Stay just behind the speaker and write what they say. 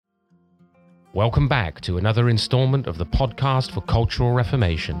Welcome back to another installment of the podcast for Cultural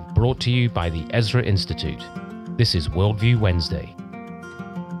Reformation, brought to you by the Ezra Institute. This is Worldview Wednesday.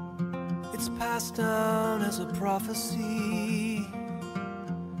 It's passed down as a prophecy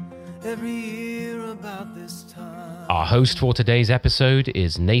every year about this time. Our host for today's episode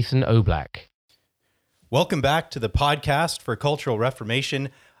is Nathan Oblak. Welcome back to the podcast for Cultural Reformation.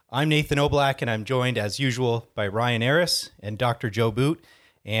 I'm Nathan Oblak, and I'm joined, as usual, by Ryan Aris and Dr. Joe Boot.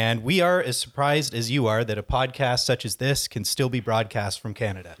 And we are as surprised as you are that a podcast such as this can still be broadcast from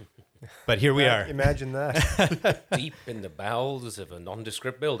Canada. But here we are. Imagine that. Deep in the bowels of a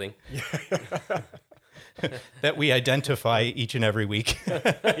nondescript building. That we identify each and every week.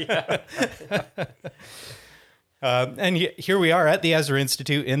 And here we are at the Ezra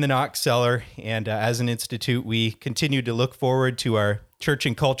Institute in the Knox Cellar. And as an institute, we continue to look forward to our Church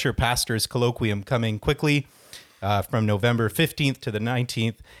and Culture Pastors Colloquium coming quickly. From November 15th to the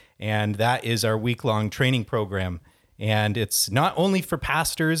 19th, and that is our week-long training program. And it's not only for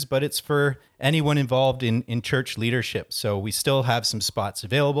pastors, but it's for anyone involved in church leadership. So we still have some spots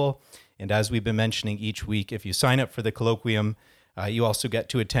available. And as we've been mentioning each week, if you sign up for the colloquium, you also get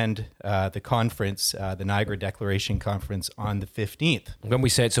to attend the conference, the Niagara Declaration Conference, on the 15th. When we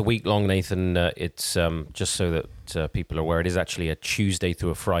say it's a week long, Nathan, it's just so that people are aware, it is actually a Tuesday through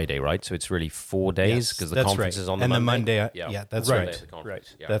a Friday, right? So it's really 4 days because the conference is on the Monday. Yeah, that's right.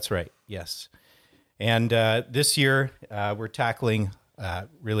 Right. Yeah. That's right. Yes. And this year we're tackling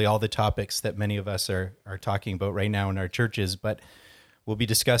really all the topics that many of us are talking about right now in our churches, but we'll be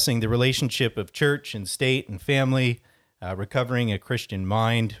discussing the relationship of church and state and family, recovering a Christian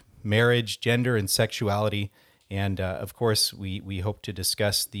mind, marriage, gender, and sexuality. And of course, we hope to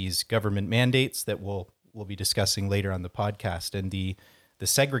discuss these government mandates that we'll be discussing later on the podcast, and the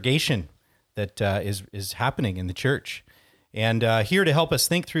segregation that is happening in the church. And here to help us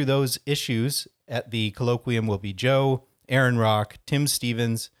think through those issues at the colloquium will be Joe, Aaron Rock, Tim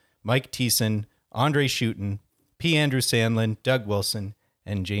Stevens, Mike Thiessen, Andre Schutten, P. Andrew Sandlin, Doug Wilson,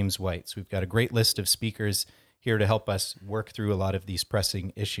 and James White. So we've got a great list of speakers here to help us work through a lot of these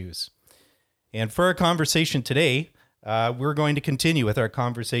pressing issues. And for our conversation today, we're going to continue with our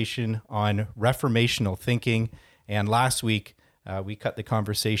conversation on reformational thinking. And last week, we cut the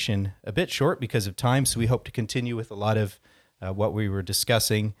conversation a bit short because of time, so we hope to continue with a lot of what we were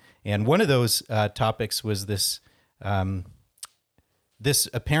discussing. And one of those topics was this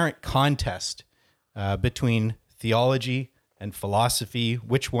apparent contest between theology and philosophy,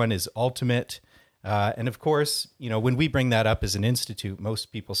 which one is ultimate. And of course, when we bring that up as an institute,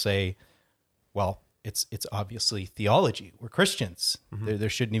 most people say, well, it's obviously theology. We're Christians. Mm-hmm. There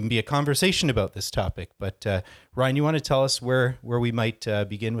shouldn't even be a conversation about this topic. But Ryan, you want to tell us where we might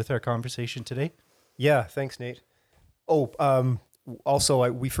begin with our conversation today? Yeah, thanks, Nate.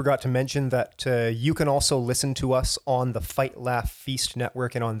 Also, we forgot to mention that you can also listen to us on the Fight, Laugh, Feast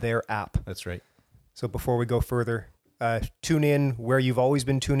network and on their app. That's right. So before we go further, tune in where you've always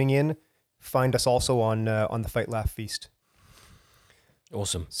been tuning in. Find us also on the Fight, Laugh, Feast.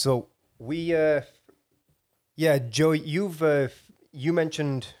 Awesome. So we, Joe, you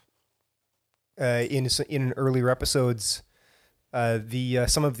mentioned in earlier episodes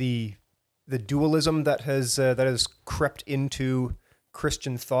some of the dualism that has crept into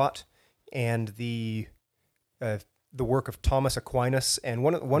Christian thought and the work of Thomas Aquinas. And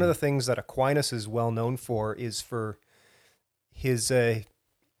one of the things that Aquinas is well known for is for his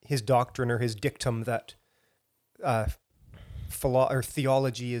doctrine or his dictum that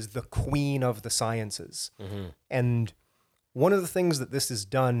theology is the queen of the sciences. Mm-hmm. And one of the things that this has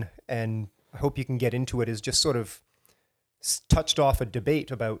done, and I hope you can get into it, is just sort of touched off a debate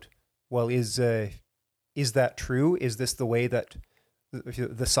about, well, is that true? Is this the way that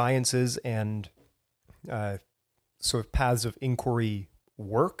the sciences and sort of paths of inquiry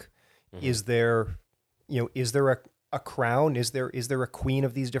work? Mm-hmm. Is there a crown? Is there a queen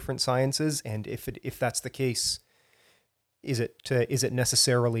of these different sciences? And if that's the case, is it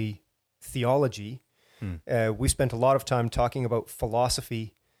necessarily theology? We spent a lot of time talking about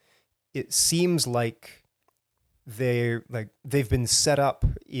philosophy. It seems like they've been set up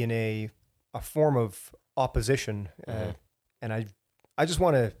in a form of opposition, and I just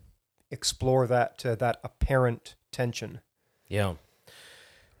want to explore that apparent tension. Yeah.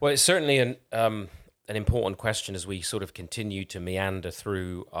 Well, it's certainly an important question as we sort of continue to meander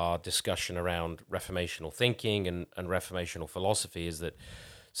through our discussion around reformational thinking and reformational philosophy, is that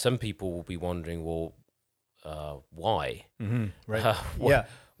some people will be wondering, well, why? Mm-hmm. Right.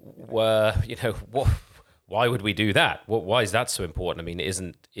 Why would we do that? Why is that so important? I mean,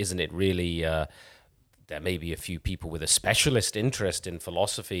 isn't it really there may be a few people with a specialist interest in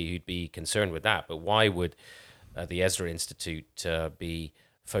philosophy who'd be concerned with that, but why would the Ezra Institute be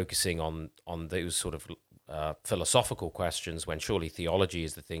focusing on those sort of philosophical questions when surely theology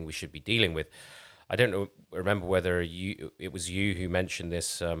is the thing we should be dealing with? I don't remember whether it was you who mentioned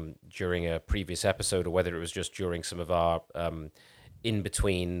this during a previous episode, or whether it was just during some of our in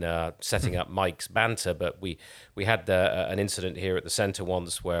between setting up Mike's banter. But we had an incident here at the center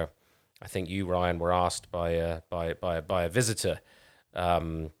once where I think you, Ryan, were asked by a visitor,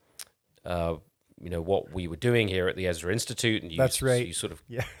 what we were doing here at the Ezra Institute, and That's right. You sort of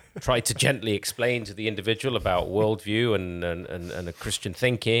tried to gently explain to the individual about worldview and a Christian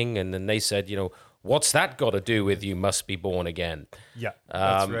thinking, and then they said, what's that got to do with you must be born again? Yeah,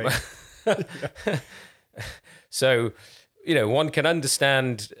 that's right. So, one can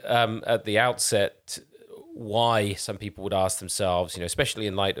understand at the outset why some people would ask themselves, especially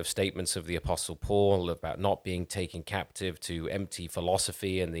in light of statements of the Apostle Paul about not being taken captive to empty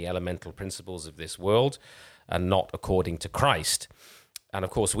philosophy and the elemental principles of this world, and not according to Christ. And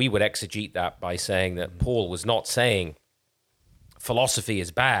of course, we would exegete that by saying that Paul was not saying philosophy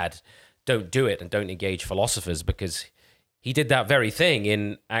is bad, don't do it, and don't engage philosophers, because he did that very thing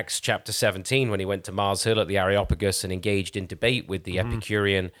in Acts chapter 17 when he went to Mars Hill at the Areopagus and engaged in debate with the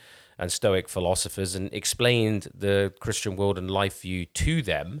Epicurean and Stoic philosophers and explained the Christian world and life view to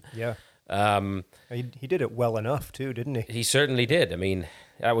them. Yeah. He did it well enough too, didn't he? He certainly did. I mean,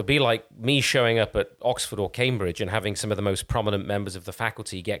 that would be like me showing up at Oxford or Cambridge and having some of the most prominent members of the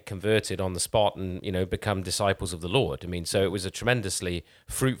faculty get converted on the spot and, become disciples of the Lord. I mean, so it was a tremendously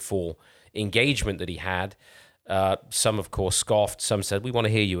fruitful engagement that he had. Some, of course, scoffed. Some said, we want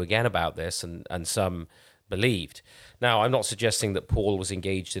to hear you again about this. And some believed. Now, I'm not suggesting that Paul was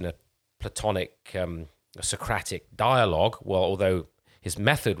engaged in a Platonic, a Socratic dialogue. Well, although his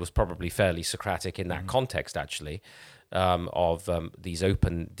method was probably fairly Socratic in that context, actually, of these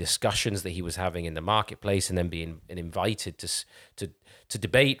open discussions that he was having in the marketplace, and then being invited to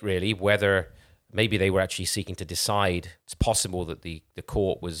debate, really, whether maybe they were actually seeking to decide. It's possible that the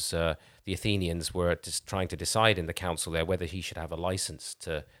court was, the Athenians were just trying to decide in the council there whether he should have a license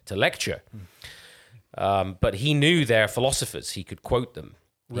to lecture. But he knew their philosophers. He could quote them.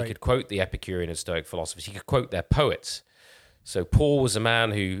 He could quote the Epicurean and Stoic philosophers. He could quote their poets. So Paul was a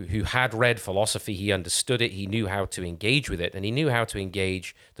man who had read philosophy. He understood it. He knew how to engage with it. And he knew how to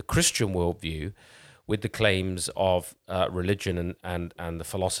engage the Christian worldview with the claims of religion and the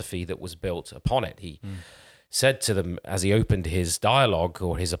philosophy that was built upon it. He said to them as he opened his dialogue,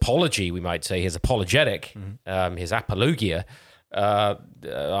 or his apology, we might say, his apologetic, his apologia,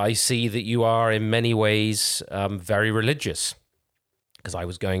 I see that you are in many ways very religious, because I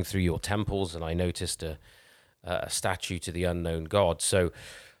was going through your temples and I noticed a statue to the unknown God. So,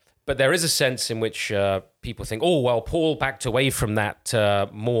 but there is a sense in which people think, oh, well, Paul backed away from that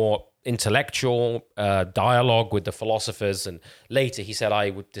more intellectual dialogue with the philosophers, and later he said, I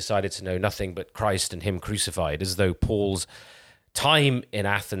decided to know nothing but Christ and him crucified, as though Paul's time in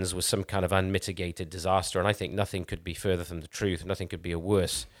Athens was some kind of unmitigated disaster. And I think nothing could be further from the truth. Nothing could be a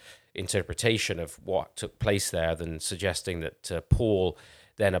worse interpretation of what took place there than suggesting that Paul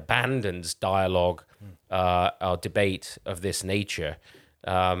then abandons dialogue or debate of this nature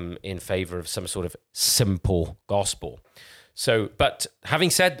in favor of some sort of simple gospel. So, but having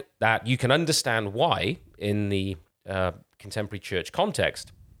said that, you can understand why in the contemporary church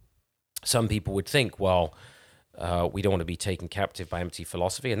context, some people would think, well, we don't want to be taken captive by empty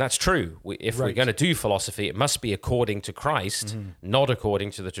philosophy. And that's true. If we're going to do philosophy, it must be according to Christ, not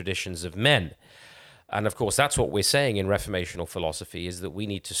according to the traditions of men. And of course, that's what we're saying in Reformational philosophy, is that we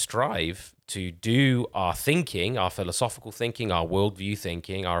need to strive to do our thinking, our philosophical thinking, our worldview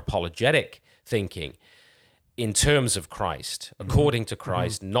thinking, our apologetic thinking in terms of Christ, according to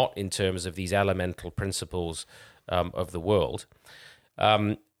Christ, not in terms of these elemental principles of the world.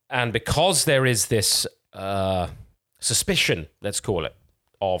 And because there is this suspicion, let's call it,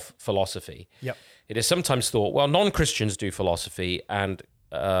 of philosophy, it is sometimes thought, well, non-Christians do philosophy and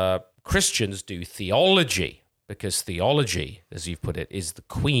Christians do theology, because theology, as you've put it, is the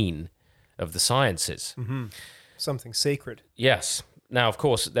queen of the sciences. Something sacred. Yes. Now, of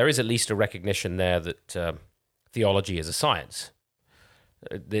course, there is at least a recognition there that theology is a science.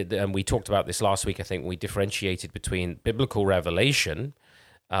 And we talked about this last week, I think, when we differentiated between biblical revelation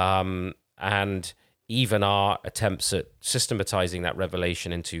and even our attempts at systematizing that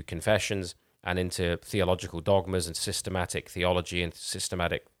revelation into confessions and into theological dogmas and systematic theology and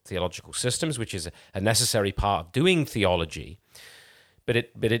systematic theological systems, which is a necessary part of doing theology, but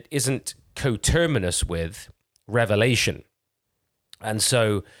it isn't coterminous with revelation. And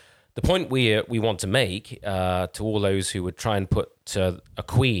so the point we want to make to all those who would try and put a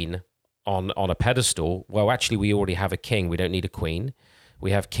queen on a pedestal, well, actually, we already have a king. We don't need a queen.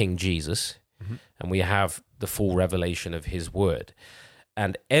 We have King Jesus, and we have the full revelation of his word.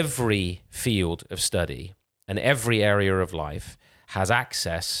 And every field of study and every area of life has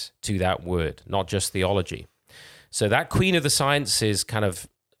access to that word, not just theology. So that queen of the sciences kind of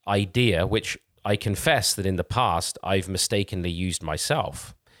idea, which I confess that in the past I've mistakenly used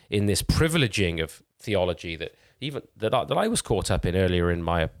myself in this privileging of theology that I was caught up in earlier in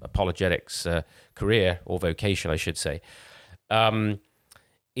my apologetics career, or vocation, I should say,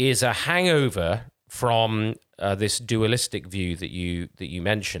 is a hangover from this dualistic view that you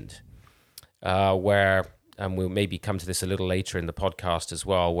mentioned, where, and we'll maybe come to this a little later in the podcast as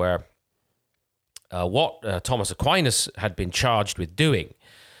well, where what Thomas Aquinas had been charged with doing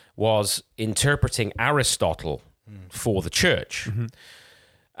was interpreting Aristotle for the church.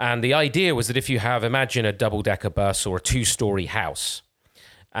 And the idea was that if you imagine a double-decker bus or a two-story house,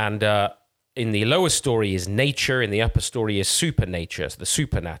 and in the lower story is nature, in the upper story is supernature, so the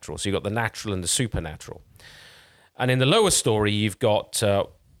supernatural. So you've got the natural and the supernatural. And in the lower story, you've got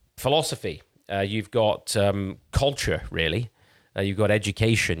philosophy, you've got culture, really, you've got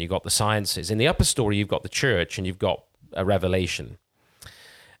education, you've got the sciences. In the upper story, you've got the church, and you've got a revelation.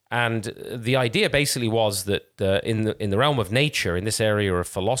 And the idea basically was that in the realm of nature, in this area of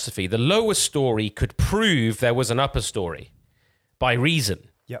philosophy, the lower story could prove there was an upper story by reason.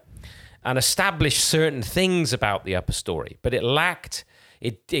 Yep. And establish certain things about the upper story. But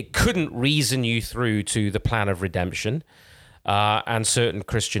it couldn't reason you through to the plan of redemption and certain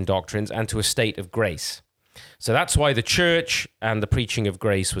Christian doctrines and to a state of grace. So that's why the church and the preaching of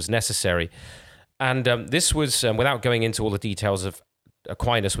grace was necessary. And this was, without going into all the details of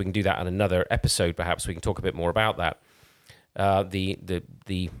Aquinas, we can do that in another episode, perhaps we can talk a bit more about that.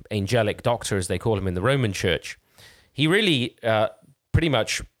 The angelic doctor, as they call him in the Roman church, he really pretty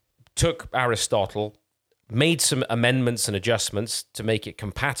much took Aristotle, made some amendments and adjustments to make it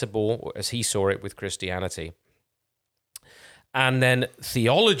compatible, as he saw it, with Christianity. And then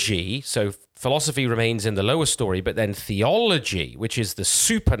theology, so philosophy remains in the lower story, but then theology, which is the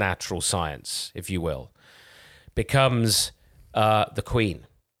supernatural science, if you will, becomes the queen,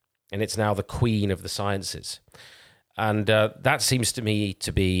 and it's now the queen of the sciences. And that seems to me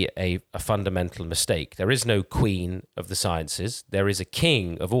to be a fundamental mistake. There is no queen of the sciences. There is a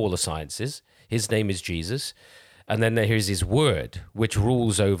king of all the sciences. His name is Jesus. And then there is his word, which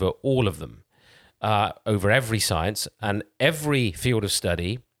rules over all of them, over every science. And every field of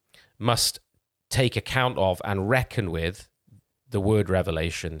study must take account of and reckon with the word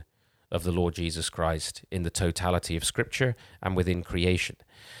revelation of the Lord Jesus Christ in the totality of Scripture and within creation.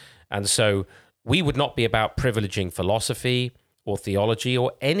 And so we would not be about privileging philosophy or theology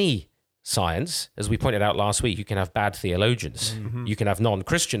or any science. As we pointed out last week, you can have bad theologians. You can have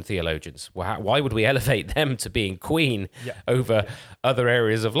non-Christian theologians. Why would we elevate them to being queen over other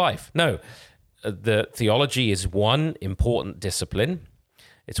areas of life? No, the theology is one important discipline.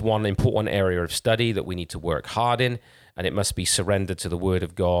 It's one important area of study that we need to work hard in, and it must be surrendered to the Word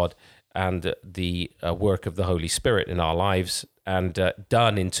of God and the work of the Holy Spirit in our lives, and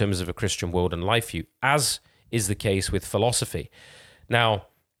done in terms of a Christian world and life view, as is the case with philosophy. Now,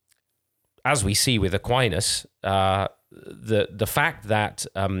 as we see with Aquinas, the fact that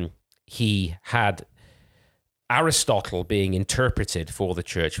he had Aristotle being interpreted for the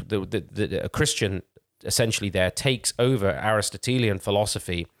church, a Christian essentially there takes over Aristotelian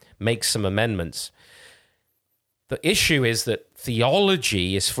philosophy, makes some amendments. The issue is that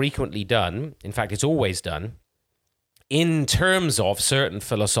theology is frequently done, in fact, it's always done, in terms of certain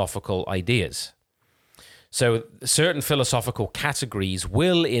philosophical ideas. So certain philosophical categories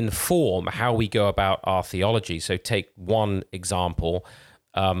will inform how we go about our theology. So take one example,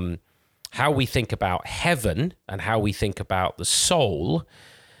 how we think about heaven and how we think about the soul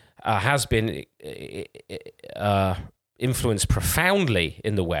has been influenced profoundly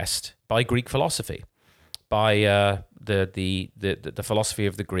in the West by Greek philosophy, by the philosophy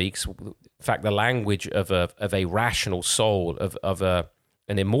of the Greeks. In fact, the language of a rational soul, of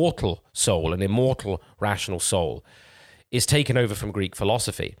an immortal soul, an immortal rational soul, is taken over from Greek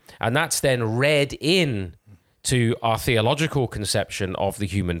philosophy. And that's then read in to our theological conception of the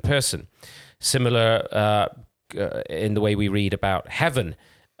human person. Similar in the way we read about heaven.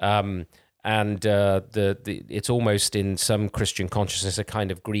 It's almost in some Christian consciousness a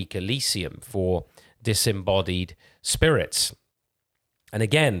kind of Greek Elysium for disembodied spirits. And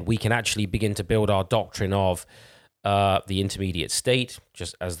again, we can actually begin to build our doctrine of the intermediate state,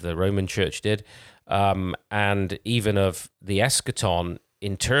 just as the Roman Church did, and even of the eschaton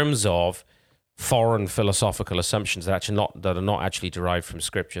in terms of foreign philosophical assumptions that are not actually derived from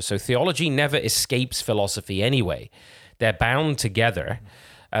Scripture. So theology never escapes philosophy anyway. They're bound together.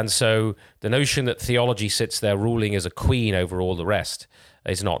 And so the notion that theology sits there ruling as a queen over all the rest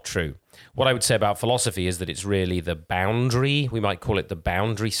is not true. What I would say about philosophy is that it's really the boundary. We might call it the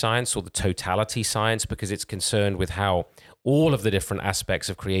boundary science or the totality science, because it's concerned with how all of the different aspects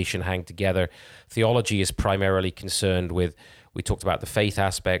of creation hang together. Theology is primarily concerned with, we talked about the faith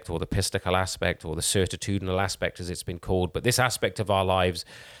aspect or the pistical aspect or the certitudinal aspect, as it's been called, but this aspect of our lives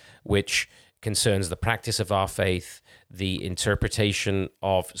which concerns the practice of our faith, the interpretation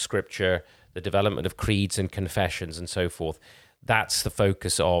of Scripture, the development of creeds and confessions and so forth. That's the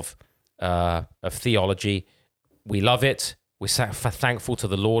focus of theology. We love it. We're thankful to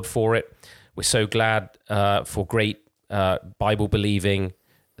the Lord for it. We're so glad for great Bible-believing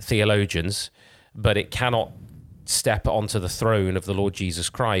theologians, but it cannot step onto the throne of the Lord Jesus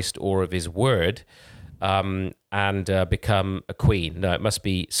Christ or of his word and become a queen. No, it must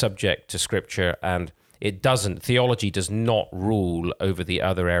be subject to Scripture, and it doesn't. Theology does not rule over the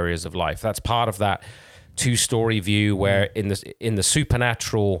other areas of life. That's part of that two-story view where in the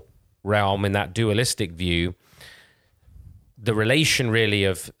supernatural realm, in that dualistic view, the relation really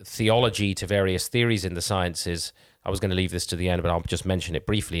of theology to various theories in the sciences, I was going to leave this to the end, but I'll just mention it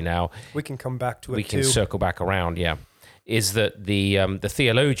briefly now. We can come back to it. We can circle back around, yeah. Is that the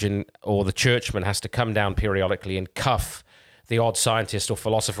theologian or the churchman has to come down periodically and cuff the odd scientist or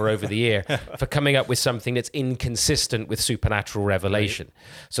philosopher over the ear for coming up with something that's inconsistent with supernatural revelation.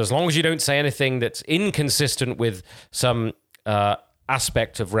 Right. So as long as you don't say anything that's inconsistent with some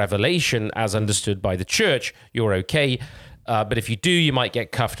aspect of revelation as understood by the church, you're okay. But if you do, you might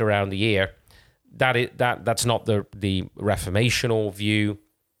get cuffed around the ear. That's not the Reformational view,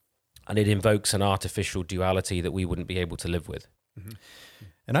 and it invokes an artificial duality that we wouldn't be able to live with. Mm-hmm.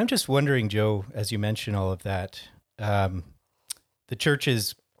 And I'm just wondering, Joe, as you mention all of that, the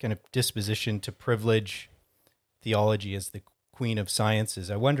church's kind of disposition to privilege theology as the queen of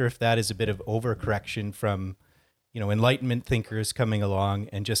sciences, I wonder if that is a bit of overcorrection from, Enlightenment thinkers coming along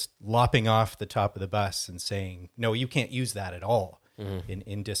and just lopping off the top of the bus and saying, no, you can't use that at all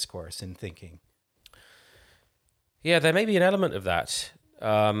in discourse, in thinking. Yeah, there may be an element of that.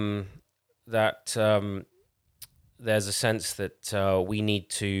 There's a sense that we need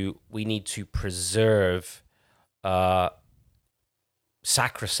to preserve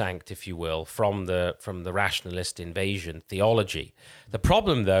sacrosanct, if you will, from the rationalist invasion theology. The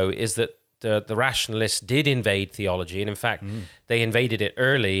problem, though, is that the rationalists did invade theology, and in fact, they invaded it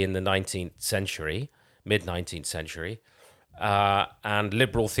early in the 19th century, mid-19th century, and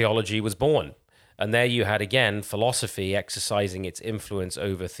liberal theology was born. And there you had, again, philosophy exercising its influence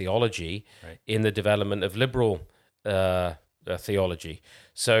over theology in the development of liberal theology.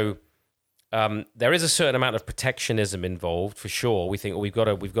 So there is a certain amount of protectionism involved, for sure. We think we've got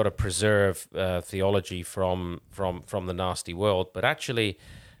to preserve theology from the nasty world, but actually,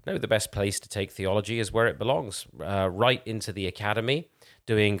 no, the best place to take theology is where it belongs, right into the academy,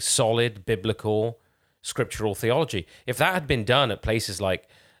 doing solid biblical scriptural theology. If that had been done at places like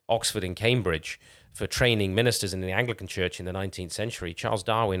Oxford and Cambridge for training ministers in the Anglican Church in the 19th century, Charles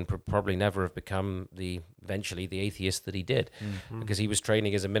Darwin probably never have become eventually the atheist that he did, because he was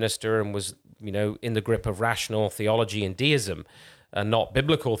training as a minister and was, in the grip of rational theology and deism and not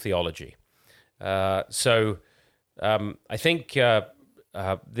biblical theology. So I think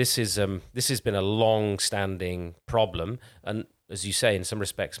this has been a long-standing problem, and as you say, in some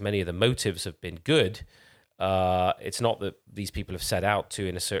respects, many of the motives have been good. It's not that these people have set out to,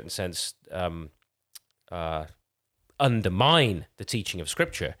 in a certain sense, undermine the teaching of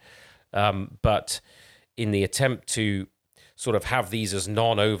Scripture, but in the attempt to sort of have these as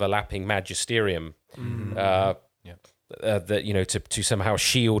non-overlapping magisterium, to somehow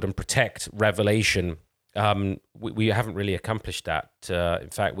shield and protect revelation. We haven't really accomplished that. In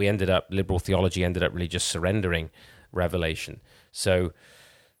fact, liberal theology ended up really just surrendering revelation. So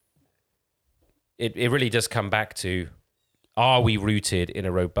it really does come back to, are we rooted in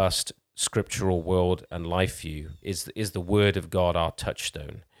a robust scriptural world and life view? Is the Word of God our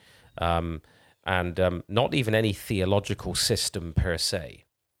touchstone? And not even any theological system per se.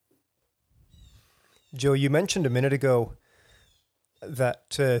 Joe, you mentioned a minute ago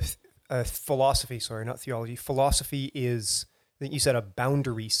that philosophy is, I think you said, a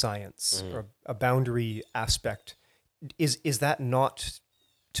boundary science or a boundary aspect. Is that not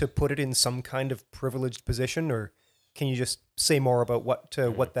to put it in some kind of privileged position, or can you just say more about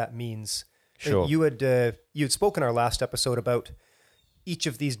what that means? Sure. You had spoken our last episode about each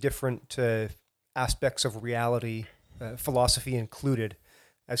of these different aspects of reality, philosophy included.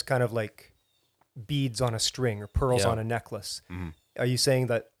 as kind of like beads on a string or pearls on a necklace. Are you saying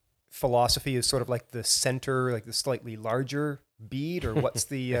that philosophy is sort of like the center, like the slightly larger bead, or what's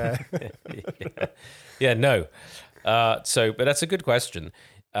the... No. But that's a good question.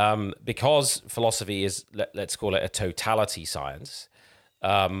 Because philosophy is, let's call it a totality science,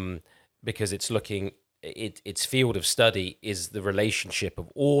 because it's looking... its field of study is the relationship of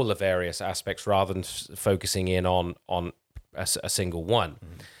all the various aspects rather than focusing in on a single one.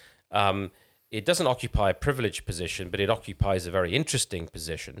 It doesn't occupy a privileged position, but it occupies a very interesting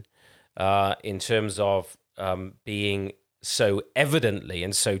position in terms of being so evidently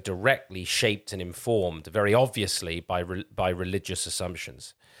and so directly shaped and informed, very obviously, by religious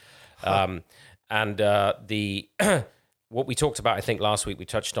assumptions. What we talked about, I think last week, we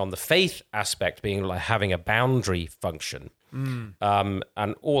touched on the faith aspect being like having a boundary function.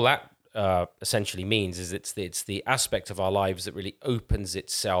 And all that essentially means is it's the aspect of our lives that really opens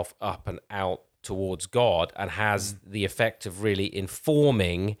itself up and out towards God and has the effect of really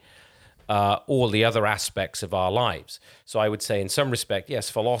informing all the other aspects of our lives. So I would say in some respect, yes,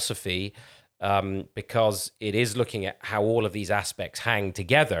 philosophy, because it is looking at how all of these aspects hang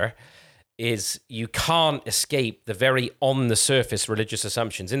together, is you can't escape the very on-the-surface religious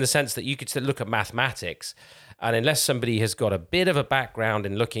assumptions in the sense that you could still look at mathematics, and unless somebody has got a bit of a background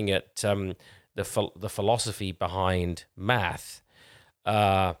in looking at the philosophy behind math,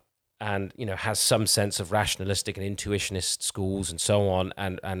 and has some sense of rationalistic and intuitionist schools and so on,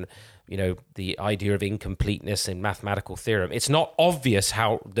 and the idea of incompleteness in mathematical theorem, it's not obvious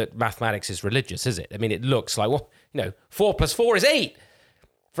how that mathematics is religious, is it? I mean, it looks like 4 + 4 is 8.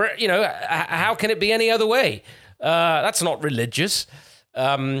 How can it be any other way? That's not religious.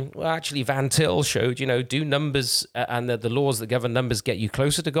 Well, actually, Van Til showed, do numbers and the laws that govern numbers get you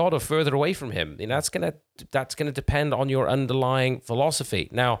closer to God or further away from Him? That's gonna depend on your underlying philosophy.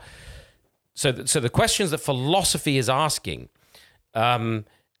 Now, so the questions that philosophy is asking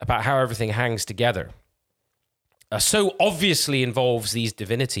about how everything hangs together so obviously involves these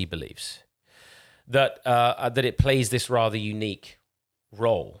divinity beliefs that it plays this rather unique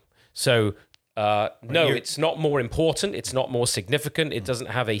role. So no, it's not more important, it's not more significant, it doesn't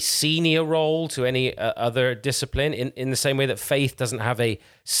have a senior role to any other discipline in the same way that faith doesn't have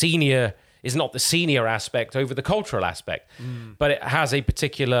is not the senior aspect over the cultural aspect, but it has a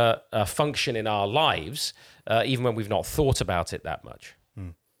particular function in our lives, even when we've not thought about it that much.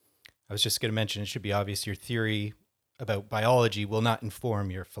 I was just going to mention, it should be obvious, your theory about biology will not inform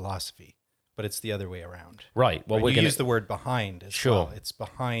your philosophy, but it's the other way around. Right. Well, you use the word behind as well. It's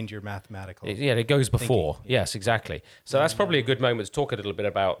behind your mathematical it goes before. thinking. Yes, exactly. So that's probably a good moment to talk a little bit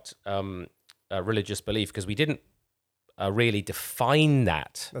about religious belief, because we didn't really define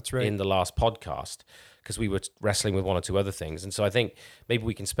that in the last podcast, because we were wrestling with one or two other things. And so I think maybe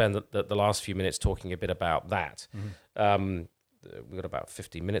we can spend the last few minutes talking a bit about that. We've got about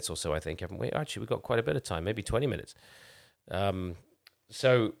 50 minutes or so, I think, haven't we? Actually, we've got quite a bit of time, maybe 20 minutes.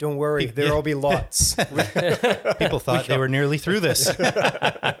 So don't worry, there'll be lots. People thought they were nearly through this.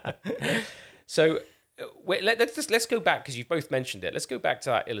 So let's go back, because you've both mentioned it. Let's go back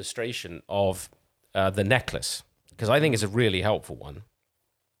to that illustration of the necklace, because I think it's a really helpful one.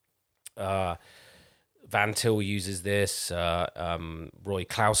 Van Til uses this. Roy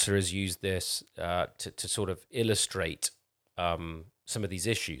Clauser has used this to sort of illustrate some of these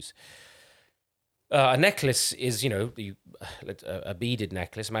issues. A necklace is, a beaded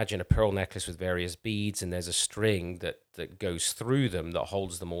necklace. Imagine a pearl necklace with various beads, and there's a string that goes through them that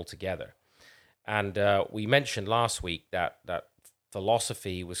holds them all together. And we mentioned last week that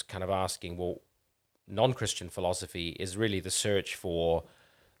philosophy was kind of asking, well, non-Christian philosophy is really the search for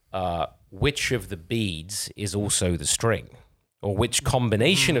which of the beads is also the string, or which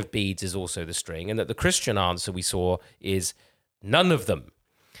combination of beads is also the string, and that the Christian answer we saw is none of them.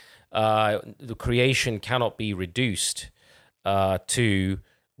 The creation cannot be reduced to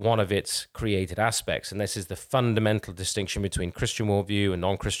one of its created aspects. And this is the fundamental distinction between Christian worldview and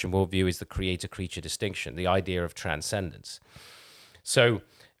non-Christian worldview, is the creator-creature distinction, the idea of transcendence. So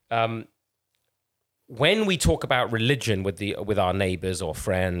when we talk about religion with our neighbors or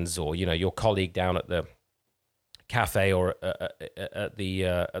friends, or your colleague down at the cafe or at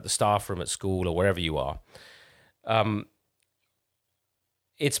the staff room at school or wherever you are,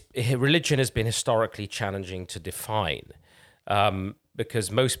 religion has been historically challenging to define,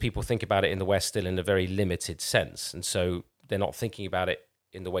 because most people think about it in the West still in a very limited sense, and so they're not thinking about it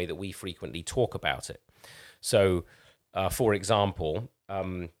in the way that we frequently talk about it. So, for example,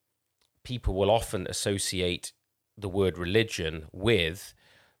 people will often associate the word religion with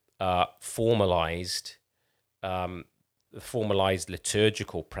formalized the formalized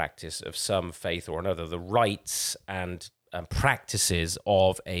liturgical practice of some faith or another, the rites and practices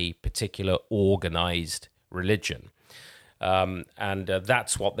of a particular organized religion. And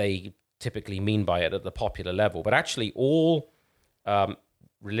that's what they typically mean by it at the popular level. But actually, all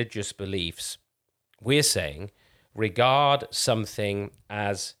religious beliefs, we're saying, regard something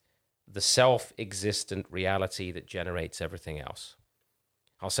as the self-existent reality that generates everything else.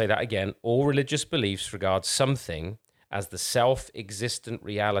 I'll say that again. All religious beliefs regard something as the self-existent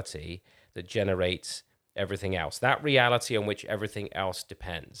reality that generates everything else. That reality on which everything else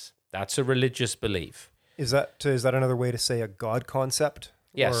depends. That's a religious belief. Is that another way to say a God concept?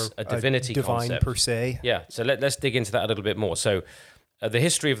 Yes, or a divinity divine concept. per se. Yeah, so let's dig into that a little bit more. So the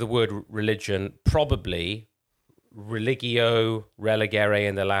history of the word religion, probably religio, religere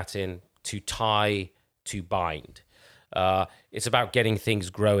in the Latin, to tie, to bind. It's about getting things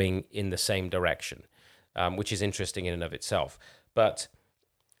growing in the same direction, which is interesting in and of itself. But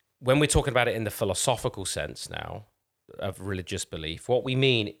when we're talking about it in the philosophical sense now of religious belief, what we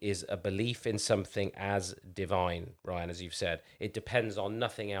mean is a belief in something as divine, Ryan, as you've said. It depends on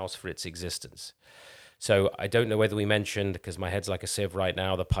nothing else for its existence. So I don't know whether we mentioned, because my head's like a sieve right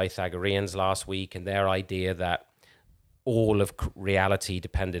now, the Pythagoreans last week and their idea that all of reality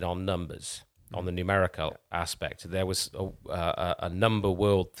depended on numbers, on the numerical aspect. There was a number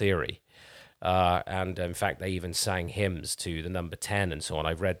world theory. And in fact, they even sang hymns to the number 10 and so on.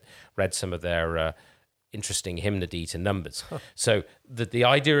 I've read some of their interesting hymnody to numbers. So the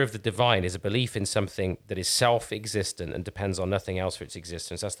idea of the divine is a belief in something that is self-existent and depends on nothing else for its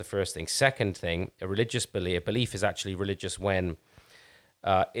existence. That's the first thing. Second thing, a belief is actually religious when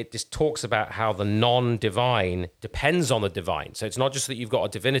it just talks about how the non-divine depends on the divine. So it's not just that you've got a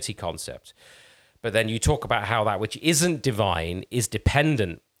divinity concept, but then you talk about how that which isn't divine is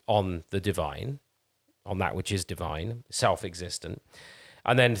dependent on the divine, on that which is divine, self-existent.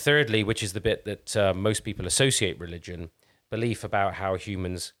 And then thirdly, which is the bit that most people associate religion, belief about how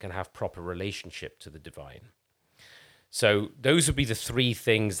humans can have proper relationship to the divine. So those would be the three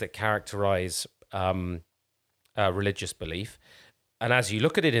things that characterize religious belief. And as you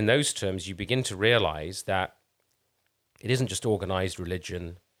look at it in those terms, you begin to realize that it isn't just organized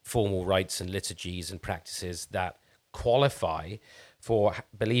religion, formal rites and liturgies and practices that qualify for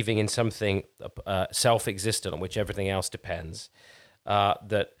believing in something self-existent on which everything else depends,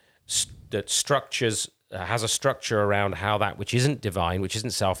 that structures has a structure around how that which isn't divine, which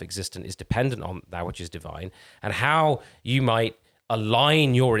isn't self-existent, is dependent on that which is divine, and how you might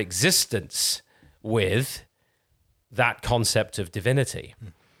align your existence with that concept of divinity.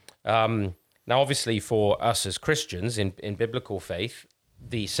 Now, obviously, for us as Christians in biblical faith,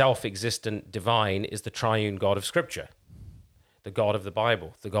 the self-existent divine is the triune God of Scripture, the God of the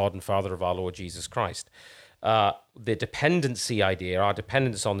Bible, the God and Father of our Lord Jesus Christ. The dependency idea, our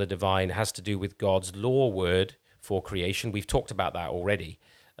dependence on the divine, has to do with God's law word for creation. We've talked about that already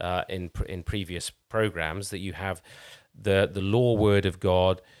in previous programs, that you have the law word of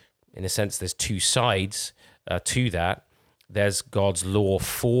God. In a sense, there's two sides to that. There's God's law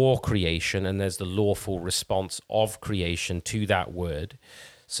for creation, and there's the lawful response of creation to that word.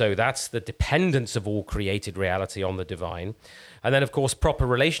 So that's the dependence of all created reality on the divine. And then, of course, proper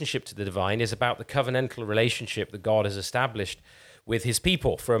relationship to the divine is about the covenantal relationship that God has established with his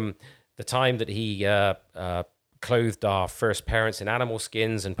people from the time that he clothed our first parents in animal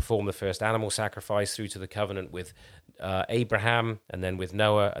skins and performed the first animal sacrifice, through to the covenant with Abraham, and then with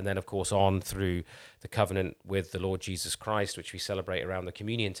Noah, and then, of course, on through the covenant with the Lord Jesus Christ, which we celebrate around the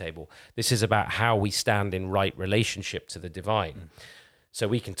communion table. This is about how we stand in right relationship to the divine. So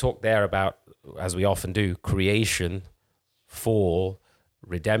we can talk there about, as we often do, creation, fall,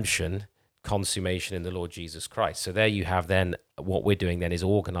 redemption, consummation in the Lord Jesus Christ. So there you have then, what we're doing then is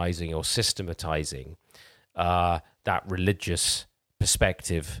organizing or systematizing that religious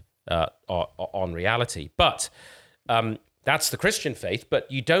perspective on reality. But that's the Christian faith, but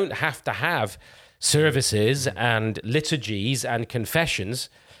you don't have to have services and liturgies and confessions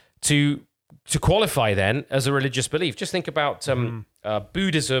to qualify then as a religious belief. Just think about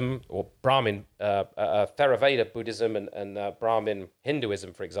Buddhism or Brahmin, Theravada Buddhism and Brahmin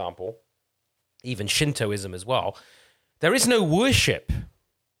Hinduism, for example, even Shintoism as well. There is no worship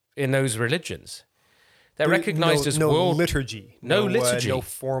in those religions. They're recognized as world liturgy, no liturgy, no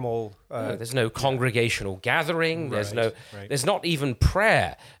formal. There's no congregational gathering. Right, There's not even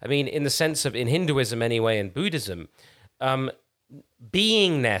prayer. I mean, in the sense of in Hinduism anyway, and Buddhism,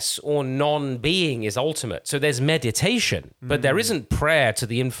 beingness or non-being is ultimate. So there's meditation, but there isn't prayer to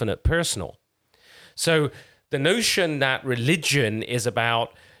the infinite personal. So the notion that religion is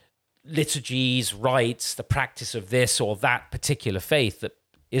about liturgies, rites, the practice of this or that particular faith that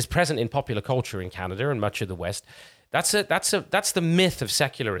is present in popular culture in Canada and much of the West. That's the myth of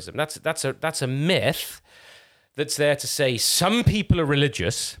secularism. That's a myth that's there to say some people are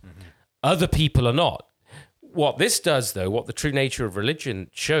religious, other people are not. What this does, though, what the true nature of religion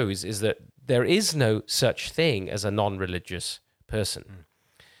shows, is that there is no such thing as a non-religious person.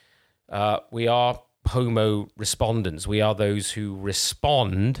 We are homo respondens. We are those who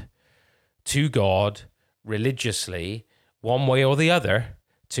respond to God religiously, one way or the other,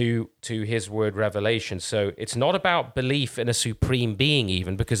 to his word revelation. So it's not about belief in a supreme being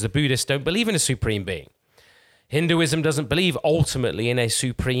even, because the Buddhists don't believe in a supreme being. Hinduism doesn't believe ultimately in a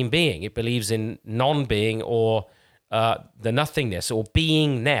supreme being. It believes in non-being or the nothingness or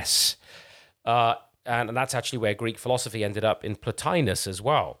beingness. And that's actually where Greek philosophy ended up in Plotinus as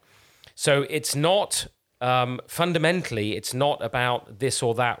well. So it's not, fundamentally, it's not about this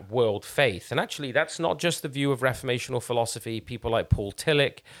or that world faith. And actually, that's not just the view of Reformational philosophy. People like Paul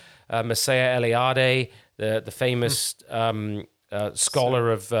Tillich, Messiah Eliade, the famous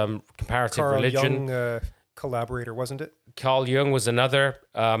scholar of comparative Carl religion. Jung, collaborator, wasn't it? Carl Jung was another.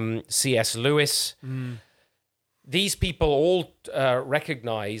 C.S. Lewis. These people all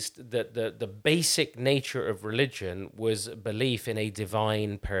recognized that the basic nature of religion was belief in a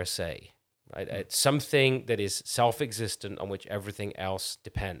divine per se. Right? It's something that is self-existent on which everything else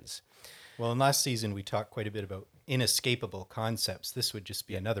depends. Well, in last season, we talked quite a bit about inescapable concepts. This would just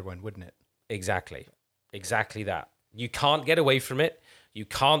be another one, wouldn't it? Exactly that. You can't get away from it. You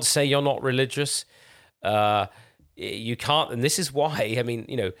can't say you're not religious. You can't, and this is why, I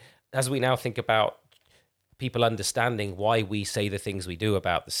mean, as we now think about people understanding why we say the things we do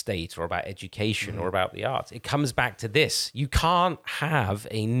about the state or about education or about the arts, it comes back to this. You can't have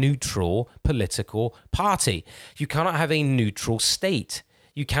a neutral political party. You cannot have a neutral state.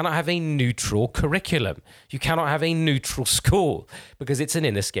 You cannot have a neutral curriculum. You cannot have a neutral school because it's an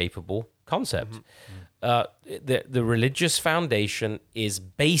inescapable concept. The religious foundation is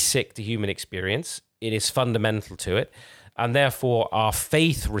basic to human experience. It is fundamental to it. And therefore, our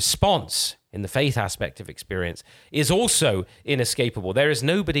faith response in the faith aspect of experience is also inescapable.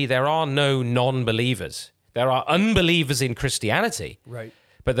 There are no non-believers. There are unbelievers in Christianity, Right.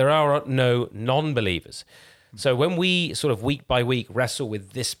 but there are no non-believers. So when we sort of week by week wrestle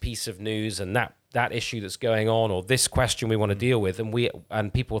with this piece of news and that issue that's going on, or this question we want to deal with,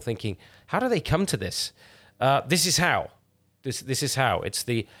 and people are thinking, how do they come to this? This is how. This is how. It's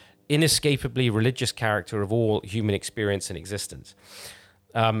the inescapably religious character of all human experience and existence.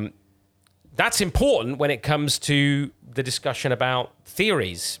 That's important when it comes to the discussion about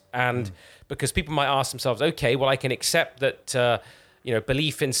theories, and because people might ask themselves, okay, well, I can accept that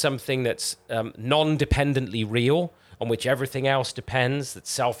belief in something that's non-dependently real, on which everything else depends, that's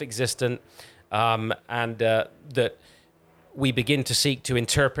self-existent, and that we begin to seek to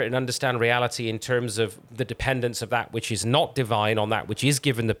interpret and understand reality in terms of the dependence of that which is not divine on that which is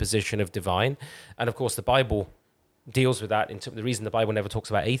given the position of divine. And of course, the Bible deals with that. The reason the Bible never talks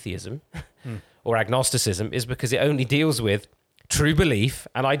about atheism or agnosticism is because it only deals with true belief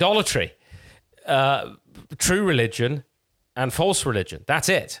and idolatry, true religion and false religion. That's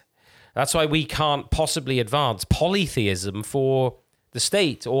it. That's why we can't possibly advance polytheism for the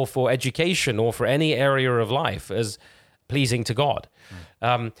state or for education or for any area of life as pleasing to God.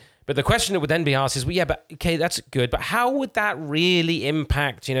 But the question that would then be asked is, well, yeah, but okay, that's good, but how would that really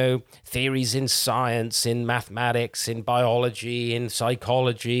impact, theories in science, in mathematics, in biology, in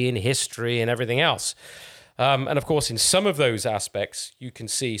psychology, in history, and everything else? And of course, in some of those aspects, you can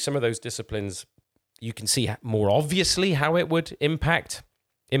see some of those disciplines, you can see more obviously how it would impact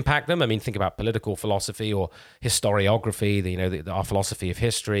them. I mean, think about political philosophy or historiography, our philosophy of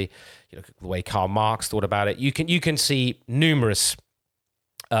history, the way Karl Marx thought about it. You can see numerous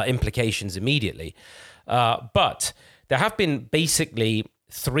implications immediately. But there have been basically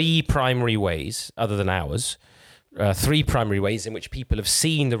three primary ways, other than ours, three primary ways in which people have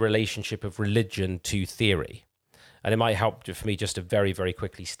seen the relationship of religion to theory. And it might help for me just to very, very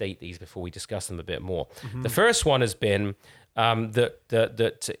quickly state these before we discuss them a bit more. The first one has been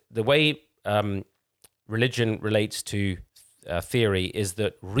that the way religion relates to theory is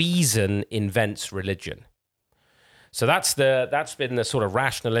that reason invents religion. So that's been the sort of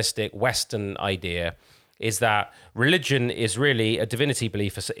rationalistic Western idea, is that religion is really a divinity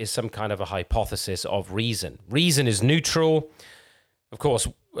belief is some kind of a hypothesis of reason. Reason is neutral. Of course,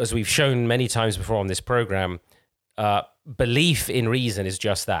 as we've shown many times before on this program, belief in reason is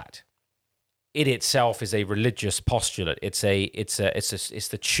just that. It itself is a religious postulate. It's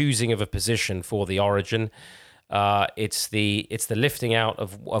the choosing of a position for the origin. It's the lifting out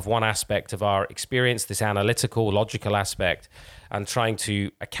of one aspect of our experience, this analytical, logical aspect, and trying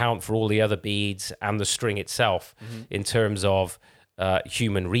to account for all the other beads and the string itself in terms of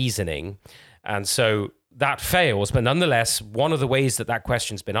human reasoning. And so that fails, but nonetheless, one of the ways that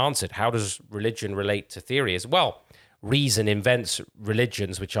question's been answered, how does religion relate to theory, is, well, reason invents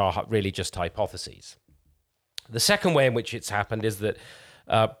religions which are really just hypotheses. The second way in which it's happened is that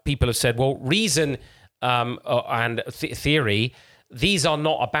people have said, well, reason and theory, these are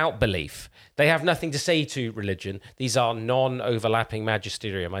not about belief. They have nothing to say to religion. These are non-overlapping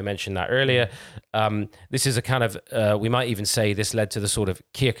magisterium. I mentioned that earlier. This is a kind of, we might even say this led to the sort of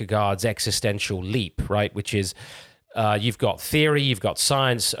Kierkegaard's existential leap, right? Which is, you've got theory, you've got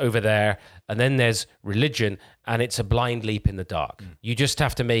science over there, and then there's religion, and it's a blind leap in the dark. You just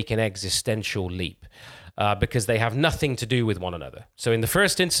have to make an existential leap because they have nothing to do with one another. So in the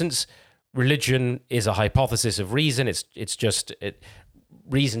first instance, religion is a hypothesis of reason. It's just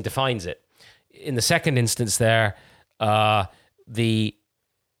reason defines it. In the second instance, there's no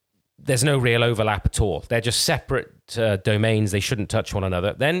real overlap at all. They're just separate domains. They shouldn't touch one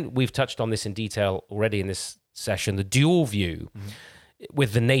another. Then we've touched on this in detail already in this session, the dual view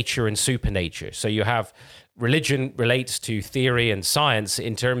with the nature and supernature. So you have religion relates to theory and science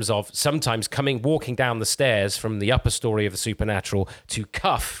in terms of sometimes walking down the stairs from the upper story of the supernatural to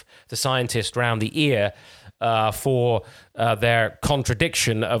cuff the scientist round the ear for their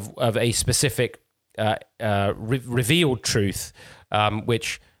contradiction of a specific revealed truth,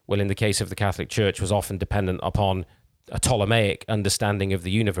 which, well, in the case of the Catholic Church, was often dependent upon a Ptolemaic understanding of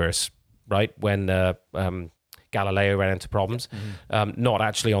the universe, right? When Galileo ran into problems, not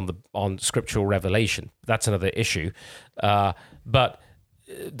actually on scriptural revelation. That's another issue. But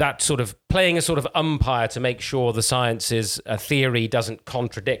that sort of playing a sort of umpire to make sure the science's theory doesn't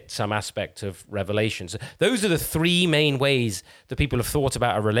contradict some aspect of revelation. So those are the three main ways that people have thought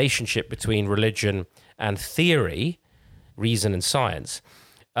about a relationship between religion and theory, reason and science.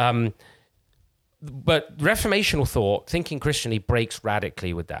 But Reformational thought, thinking Christianly, breaks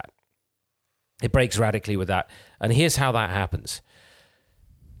radically with that. It breaks radically with that. And here's how that happens.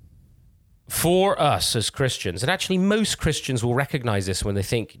 For us as Christians, and actually most Christians will recognize this when they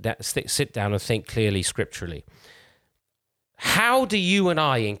sit down and think clearly scripturally. How do you and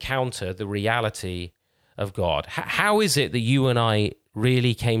I encounter the reality of God? How is it that you and I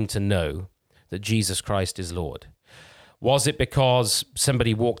really came to know that Jesus Christ is Lord? Was it because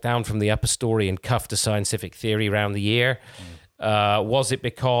somebody walked down from the upper story and cuffed a scientific theory around the ear? Was it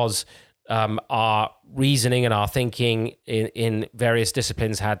because our reasoning and our thinking in various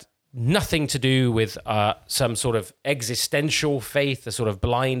disciplines had nothing to do with some sort of existential faith, a sort of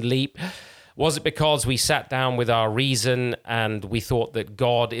blind leap? Was it because we sat down with our reason and we thought that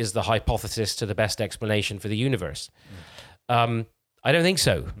God is the hypothesis to the best explanation for the universe? I don't think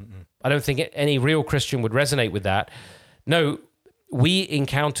so. I don't think any real Christian would resonate with that. No, we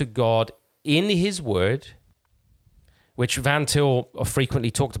encounter God in his word, which Van Til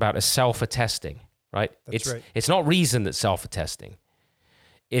frequently talked about as self-attesting, right? It's not reason that's self-attesting.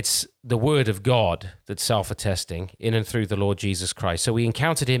 It's the word of God that's self-attesting in and through the Lord Jesus Christ. So we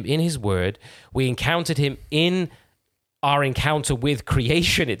encountered him in his word. We encountered him in our encounter with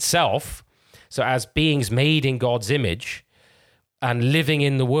creation itself. So as beings made in God's image and living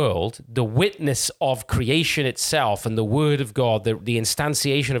in the world, the witness of creation itself and the word of God, the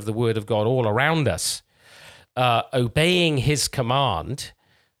instantiation of the word of God all around us, obeying his command,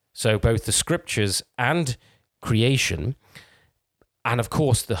 so both the scriptures and creation, and of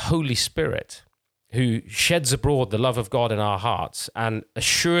course the Holy Spirit, who sheds abroad the love of God in our hearts and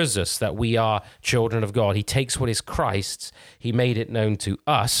assures us that we are children of God. He takes what is Christ's, he made it known to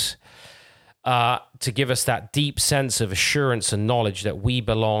us, to give us that deep sense of assurance and knowledge that we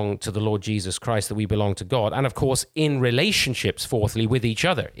belong to the Lord Jesus Christ, that we belong to God, and of course in relationships, fourthly, with each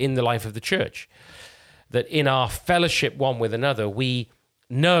other in the life of the church, that in our fellowship one with another, we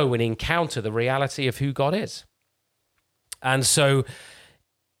know and encounter the reality of who God is. And so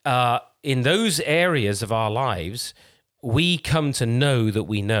in those areas of our lives, we come to know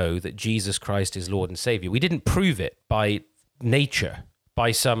that Jesus Christ is Lord and Savior. We didn't prove it by nature,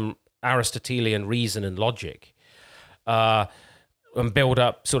 by some Aristotelian reason and logic, and build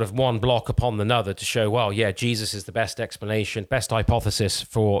up sort of one block upon another to show, well, yeah, Jesus is the best explanation, best hypothesis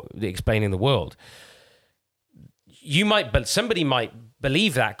for explaining the world. Somebody might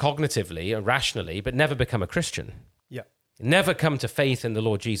believe that cognitively and rationally, but never become a Christian. Yeah. Never come to faith in the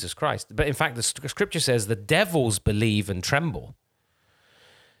Lord Jesus Christ. But in fact, the scripture says the devils believe and tremble.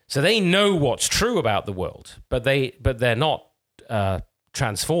 So they know what's true about the world, but they're not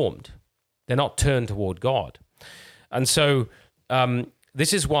transformed. They're not turned toward God. And so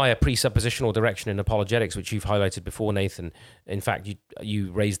this is why a presuppositional direction in apologetics, which you've highlighted before, Nathan, in fact,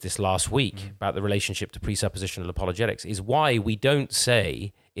 you raised this last week about the relationship to presuppositional apologetics, is why we don't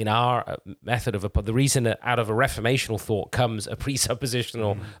say in our method of the reason that out of a reformational thought comes a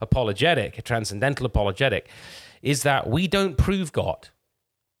presuppositional apologetic, a transcendental apologetic, is that we don't prove God.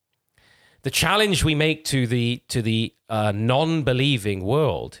 The challenge we make to the non-believing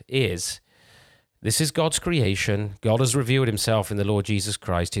world is, this is God's creation. God has revealed himself in the Lord Jesus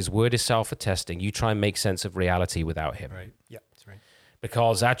Christ. His word is self-attesting. You try and make sense of reality without him. Right. Yeah, that's right.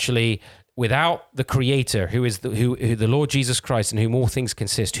 Because actually, without the creator, who is who the Lord Jesus Christ, in whom all things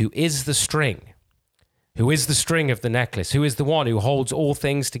consist, who is the string of the necklace, who is the one who holds all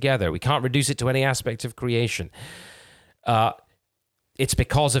things together. We can't reduce it to any aspect of creation. It's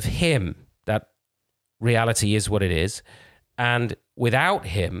because of him that reality is what it is. And without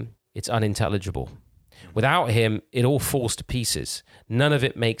him, it's unintelligible. Without him, it all falls to pieces. None of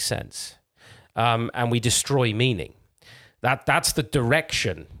it makes sense. And we destroy meaning. That's the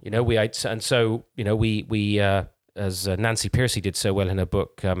direction, we as Nancy Piercy did so well in her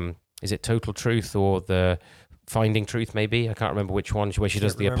book, is it Total Truth or the Finding Truth, maybe? I can't remember which one, where she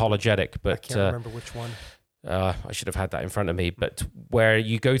does the apologetic. But I can't remember which one. I should have had that in front of me, but where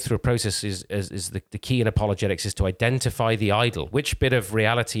you go through a process is the key in apologetics is to identify the idol, which bit of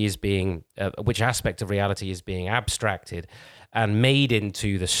reality is being, which aspect of reality is being abstracted and made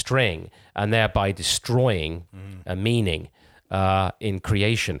into the string, and thereby destroying a meaning in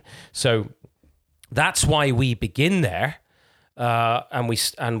creation. So that's why we begin there, and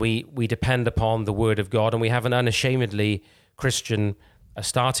we depend upon the Word of God, and we have an unashamedly Christian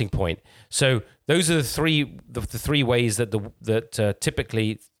starting point. So those are the three ways that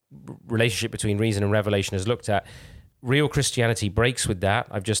typically relationship between reason and revelation is looked at. Real Christianity breaks with that.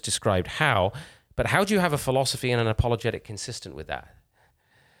 I've just described how, but how do you have a philosophy and an apologetic consistent with that?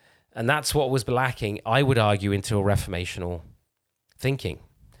 And that's what was lacking, I would argue, until Reformational thinking.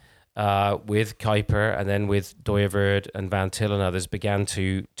 With Kuyper and then with Dooyeweerd and Van Til and others began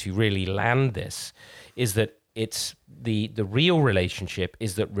to really land this, is that it's the real relationship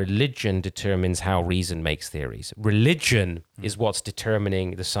is that religion determines how reason makes theories. Religion is what's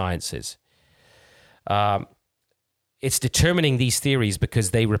determining the sciences. It's determining these theories because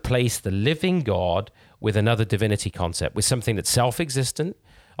they replace the living God with another divinity concept, with something that's self-existent,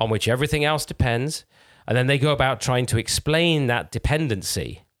 on which everything else depends, and then they go about trying to explain that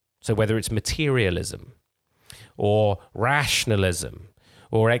dependency. So whether it's materialism or rationalism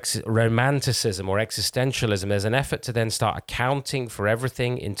or romanticism or existentialism, there's an effort to then start accounting for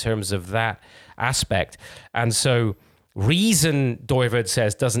everything in terms of that aspect. And so reason, Dooyeweerd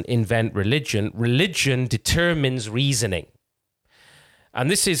says, doesn't invent religion. Religion determines reasoning. And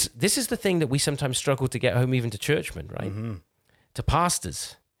this is the thing that we sometimes struggle to get home even to churchmen, right? Mm-hmm. To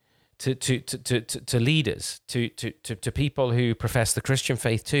pastors, to leaders, to people who profess the Christian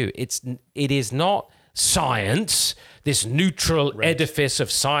faith too. It is not science, this neutral edifice of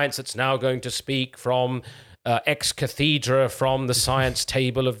science that's now going to speak from ex cathedra from the science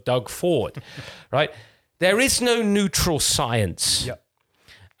table of Doug Ford, right? There is no neutral science. Yep.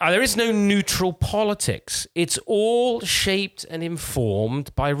 There is no neutral politics. It's all shaped and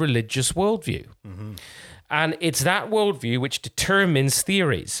informed by religious worldview. Mm-hmm. And it's that worldview which determines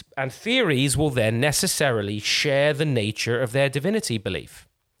theories. And theories will then necessarily share the nature of their divinity belief.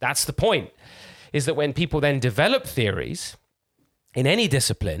 That's the point, is that when people then develop theories in any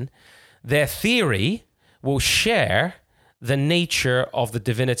discipline, their theory will share the nature of the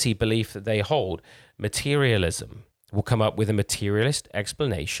divinity belief that they hold. Materialism will come up with a materialist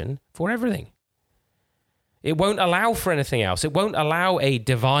explanation for everything. It won't allow for anything else. It won't allow a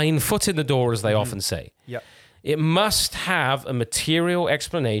divine foot in the door, as they often say. Yep. It must have a material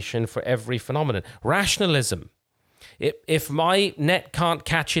explanation for every phenomenon. Rationalism. If my net can't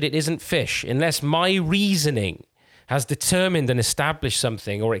catch it, it isn't fish. Unless my reasoning has determined and established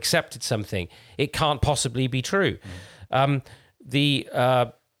something or accepted something, it can't possibly be true.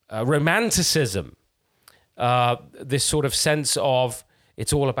 Romanticism, this sort of sense of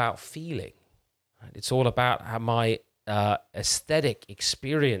it's all about feeling. Right? It's all about how my aesthetic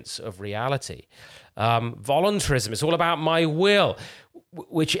experience of reality. Voluntarism, it's all about my will.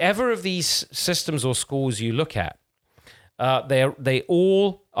 Whichever of these systems or schools you look at, they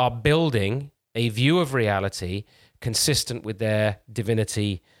all are building a view of reality consistent with their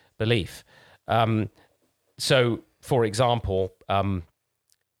divinity belief. So, for example,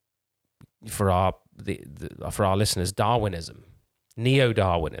 for our listeners, Darwinism,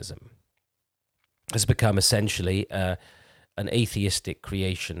 neo-Darwinism, has become essentially an atheistic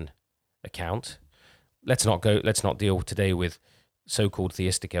creation account let's not deal today with so-called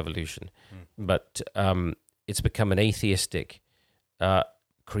theistic evolution, but it's become an atheistic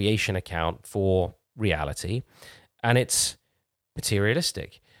creation account for reality, and it's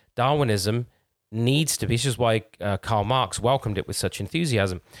materialistic. Darwinism needs to be, this is why Karl Marx welcomed it with such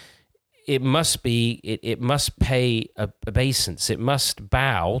enthusiasm. It must pay obeisance. It must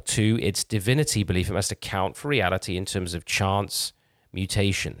bow to its divinity belief. It must account for reality in terms of chance,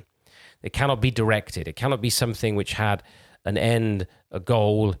 mutation. It cannot be directed. It cannot be something which had an end, a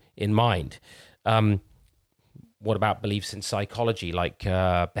goal in mind. What about beliefs in psychology, like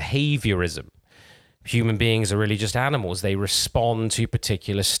behaviorism? Human beings are really just animals. They respond to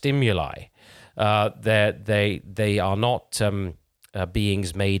particular stimuli. They are not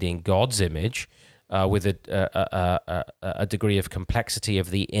beings made in God's image with a degree of complexity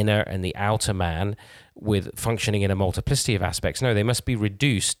of the inner and the outer man, with functioning in a multiplicity of aspects. No, they must be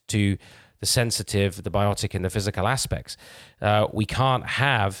reduced to the sensitive, the biotic, and the physical aspects. We can't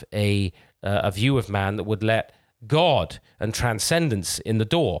have a view of man that would let God and transcendence in the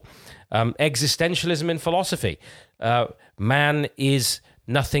door. Existentialism in philosophy. Man is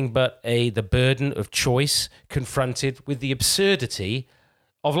nothing but the burden of choice confronted with the absurdity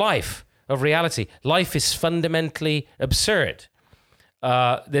of life, of reality. Life is fundamentally absurd.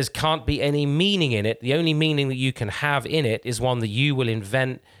 There can't be any meaning in it. The only meaning that you can have in it is one that you will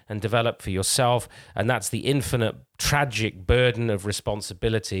invent and develop for yourself, and that's the infinite tragic burden of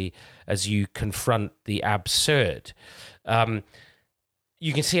responsibility as you confront the absurd.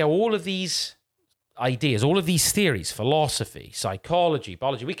 You can see how all of these ideas, all of these theories, philosophy, psychology,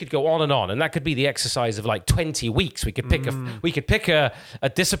 biology, we could go on, and that could be the exercise of like 20 weeks. We could pick a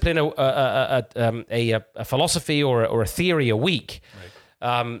discipline, a philosophy or a theory a week.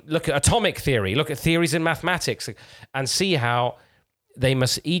 Right. Look at atomic theory, look at theories in mathematics, and see how they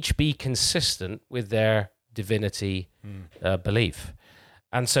must each be consistent with their divinity belief.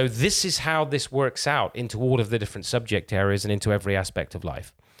 And so this is how this works out into all of the different subject areas and into every aspect of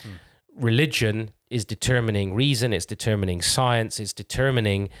life. Religion is determining reason, it's determining science, it's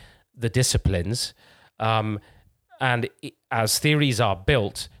determining the disciplines. As theories are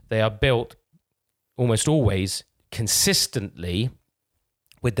built, they are built almost always consistently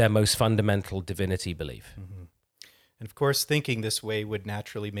with their most fundamental divinity belief. Mm-hmm. And of course, thinking this way would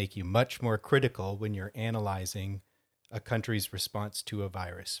naturally make you much more critical when you're analyzing a country's response to a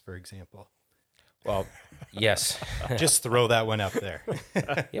virus, for example. Well, yes. Just throw that one up there.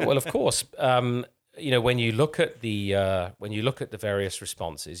 Yeah, well, of course. When you look at the various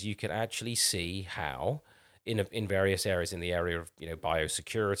responses, you can actually see how, in various areas, in the area of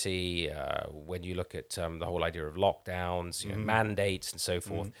biosecurity, when you look at the whole idea of lockdowns, mandates, and so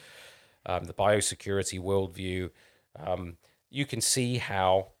forth, the biosecurity worldview, you can see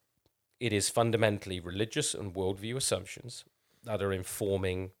how it is fundamentally religious and worldview assumptions that are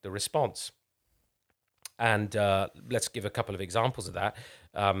informing the response. And let's give a couple of examples of that.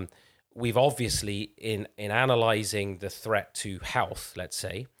 We've obviously, in analyzing the threat to health, let's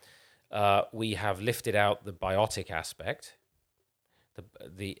say, we have lifted out the biotic aspect,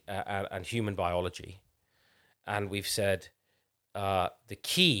 and human biology, and we've said the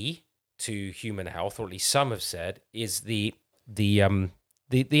key to human health, or at least some have said, is the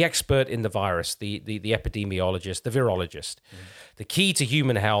expert in the virus, the epidemiologist, the virologist. The key to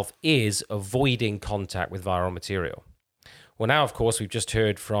human health is avoiding contact with viral material. Well, now, of course, we've just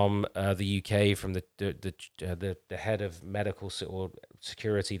heard from the UK, from the head of medical or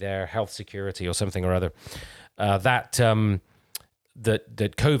security there, health security or something or other, that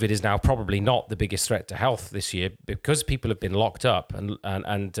COVID is now probably not the biggest threat to health this year, because people have been locked up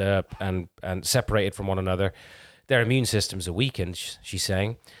and separated from one another. Their immune systems are weakened, she's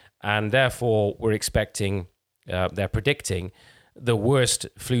saying, and therefore they're predicting the worst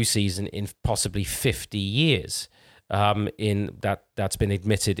flu season in possibly 50 years. That's been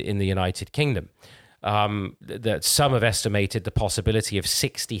admitted in the United Kingdom. That some have estimated the possibility of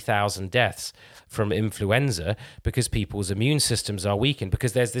 60,000 deaths from influenza because people's immune systems are weakened,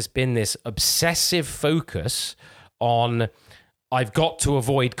 because there's been this obsessive focus on, I've got to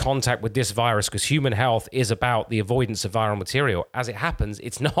avoid contact with this virus because human health is about the avoidance of viral material. As it happens,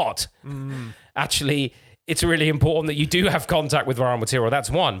 it's not. Actually, it's really important that you do have contact with viral material. That's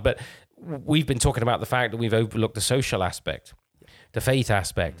one. But we've been talking about the fact that we've overlooked the social aspect, the faith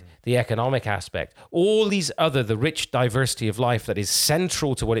aspect, the economic aspect, all these the rich diversity of life that is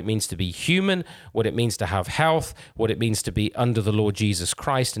central to what it means to be human, what it means to have health, what it means to be under the Lord Jesus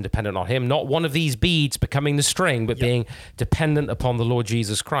Christ and dependent on him, not one of these beads becoming the string, but being dependent upon the Lord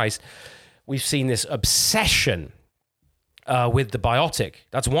Jesus Christ. We've seen this obsession with the biotic.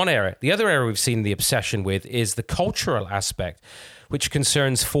 That's one area. The other area we've seen the obsession with is the cultural aspect, which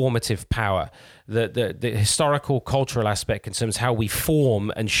concerns formative power. The historical cultural aspect concerns how we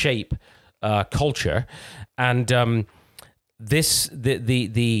form and shape culture, and the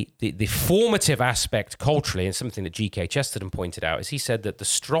formative aspect culturally, and something that G.K. Chesterton pointed out, is he said that the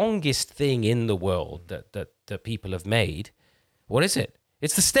strongest thing in the world that people have made, what is it?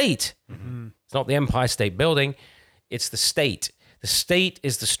 It's the state. Mm-hmm. It's not the Empire State Building. It's the state. The state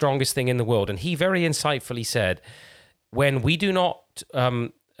is the strongest thing in the world. And he very insightfully said, when we do not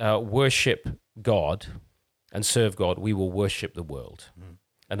worship God and serve God, we will worship the world. Mm.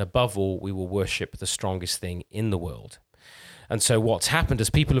 And above all, we will worship the strongest thing in the world. And so what's happened is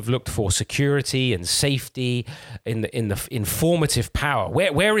people have looked for security and safety in formative power.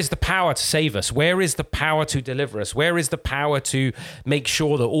 Where is the power to save us? Where is the power to deliver us? Where is the power to make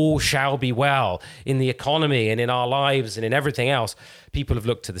sure that all shall be well in the economy and in our lives and in everything else? People have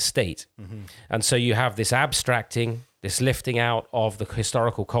looked to the state. Mm-hmm. And so you have this abstracting, this lifting out of the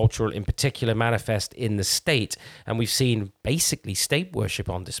historical, cultural, in particular, manifest in the state. And we've seen basically state worship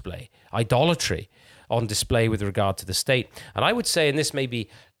on display, idolatry on display with regard to the state. And I would say, and this may be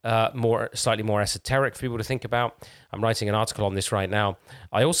slightly more esoteric for people to think about, I'm writing an article on this right now,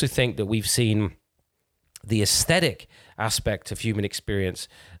 I also think that we've seen the aesthetic aspect of human experience.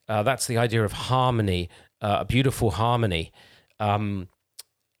 That's the idea of harmony, a beautiful harmony, play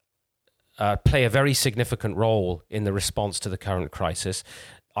a very significant role in the response to the current crisis.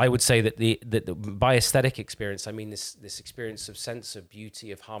 I would say that by aesthetic experience, I mean this experience of sense of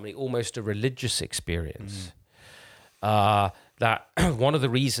beauty, of harmony, almost a religious experience. That one of the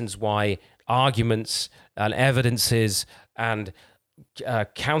reasons why arguments and evidences and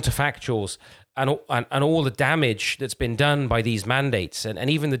counterfactuals and all the damage that's been done by these mandates and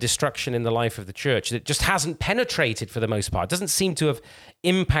even the destruction in the life of the church that just hasn't penetrated for the most part, doesn't seem to have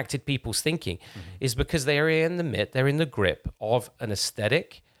impacted people's thinking, is because they're in the grip of an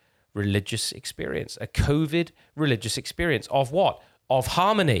aesthetic religious experience, a COVID religious experience of what? Of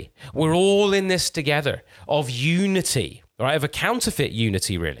harmony. We're all in this together, of unity, right? Of a counterfeit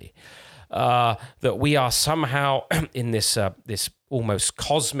unity, really. That we are somehow in this almost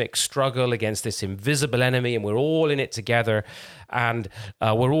cosmic struggle against this invisible enemy, and we're all in it together, and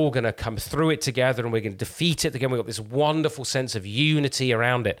we're all going to come through it together, and we're going to defeat it again. We've got this wonderful sense of unity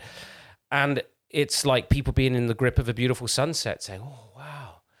around it, and it's like people being in the grip of a beautiful sunset, saying, "Oh,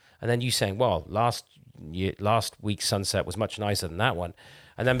 wow," and then you saying, "Well, last week's sunset was much nicer than that one,"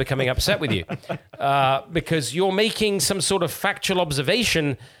 and then becoming upset with you because you're making some sort of factual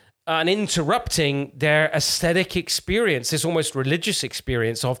observation and interrupting their aesthetic experience, this almost religious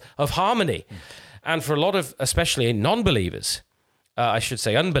experience of harmony. And for a lot of, especially non-believers, I should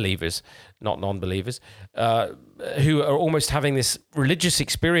say unbelievers, not non-believers, who are almost having this religious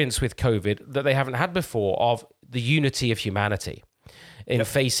experience with COVID that they haven't had before, of the unity of humanity in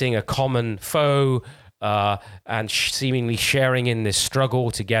facing a common foe and seemingly sharing in this struggle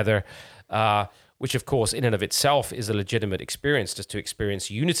together, which of course in and of itself is a legitimate experience, just to experience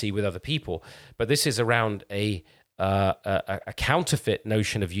unity with other people. But this is around a counterfeit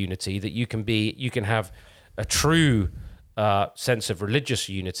notion of unity, that you can have a true sense of religious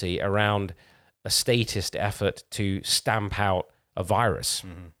unity around a statist effort to stamp out a virus.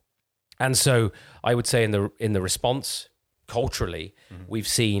 Mm-hmm. And so I would say in the response culturally, we've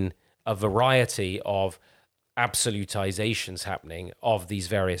seen a variety of absolutizations happening of these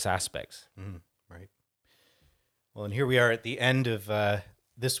various aspects. Mm-hmm. Right. Well, and here we are at the end of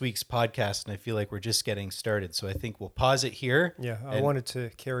this week's podcast, and I feel like we're just getting started. So I think we'll pause it here. Yeah, I wanted to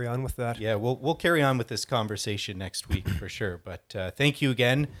carry on with that. Yeah, we'll carry on with this conversation next week for sure. But thank you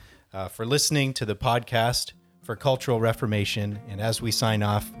again for listening to the podcast for Cultural Reformation. And as we sign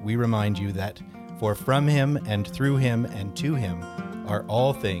off, we remind you that for from him and through him and to him are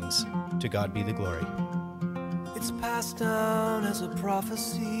all things. To God be the glory. It's passed down as a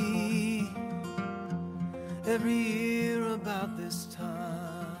prophecy every year about this time.